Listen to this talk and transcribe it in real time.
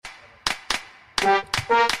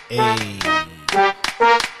Hey.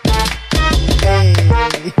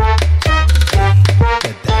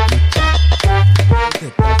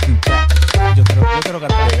 Yo quiero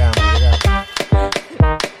cantar. Llegamos.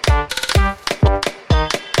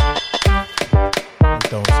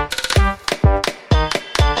 Entonces.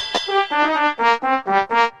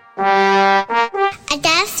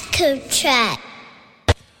 That's Group Chat.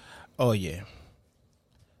 Oh, yeah.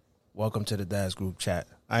 Welcome to the Dad's Group Chat.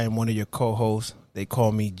 I am one of your co-hosts. They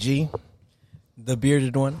call me G. The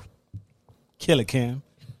bearded one. Killer Cam.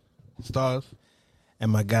 Stars.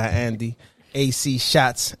 And my guy Andy. AC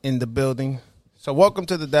Shots in the building. So welcome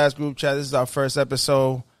to the Dad's Group Chat. This is our first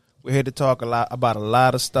episode. We're here to talk about a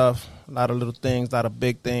lot of stuff, a lot of little things, a lot of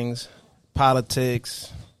big things,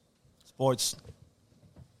 politics, Sports.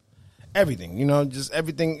 everything. You know, just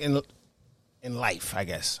everything in life, I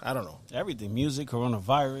guess. I don't know. Everything. Music,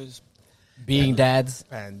 coronavirus. Being dads.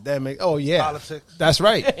 Pandemic. Oh, yeah. Politics. That's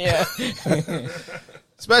right. Yeah.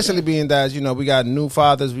 Especially being dads. You know, we got new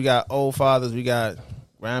fathers. We got old fathers. We got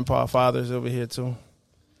grandpa fathers over here, too.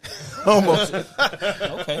 Almost.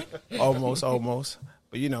 Okay. Almost.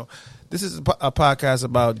 But, you know, this is a podcast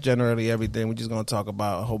about generally everything. We're just going to talk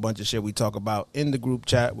about a whole bunch of shit we talk about in the group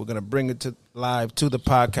chat. We're going to bring it to live to the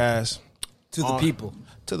podcast. To the people.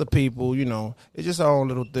 To the people, you know. It's just our own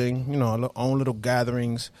little thing, you know, our own little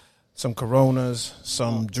gatherings, some Coronas,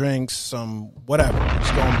 some drinks, some whatever.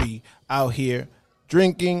 It's going to be out here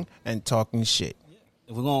drinking and talking shit.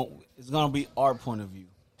 If it's gonna be our point of view.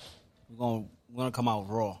 We're gonna come out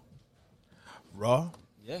raw. Raw?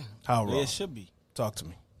 Yeah. How raw? Yeah, it should be. Talk to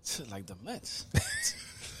me. Like the Mets.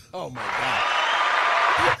 Oh, my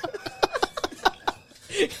God.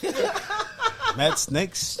 Mets,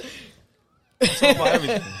 Knicks. Talk about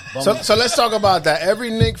everything. So let's talk about that. Every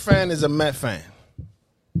Knick fan is a Met fan.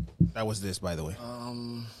 That was this, by the way.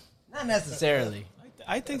 Not necessarily.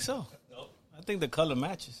 I think so. I think the color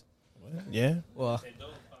matches. Yeah. Well,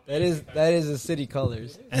 that is the city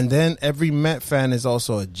colors. And then every Met fan is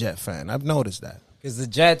also a Jet fan. I've noticed that. Because the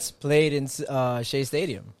Jets played in Shea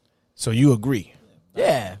Stadium. So you agree?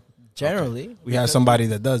 Yeah, generally. We have somebody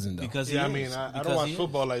that doesn't, though. Because Yeah, I he mean, is. I Because don't watch he is.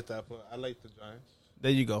 football like that, but I like the Giants.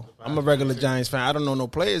 There you go. I'm a regular Giants fan. I don't know no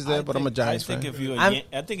players there, but I'm a Giants I fan. think if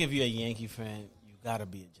you're a Yankee fan, you gotta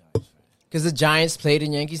be a Giants fan. Because the Giants played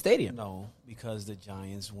in Yankee Stadium. No, because the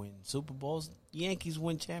Giants win Super Bowls, Yankees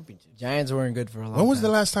win championships. Giants weren't good for a long time. When was the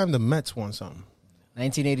last time the Mets won something?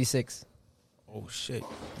 1986. Oh, shit.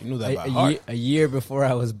 You knew that by heart. A year before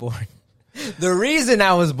I was born. The reson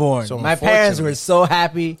I was born. So My parents unfortunately- were so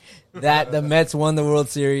happy that the Mets won the World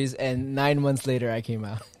Series, and 9 months later I came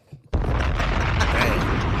out.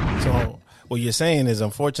 So what you're saying is,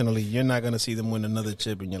 unfortunately, you're not going to see them win another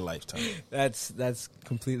chip in your lifetime. That's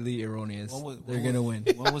completely erroneous. They're going to win.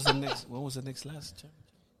 When was the Knicks last championship?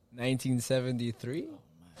 1973?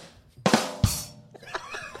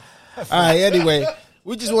 All right, anyway,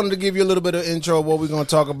 we just wanted to give you a little bit of intro of what we're going to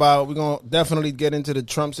talk about. We're going to definitely get into the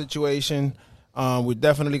Trump situation. We're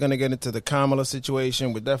definitely going to get into the Kamala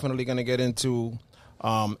situation. We're definitely going to get into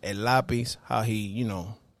El Lapis, how he, you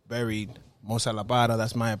know, buried Mosa Labara.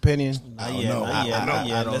 That's my opinion. I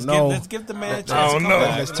don't know. Let's give the man a chance. I don't know.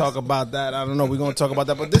 Let's talk about that. I don't know. We're going to talk about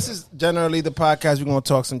that. But this is generally the podcast. We're going to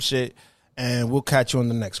talk some shit, and we'll catch you on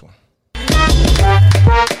the next one.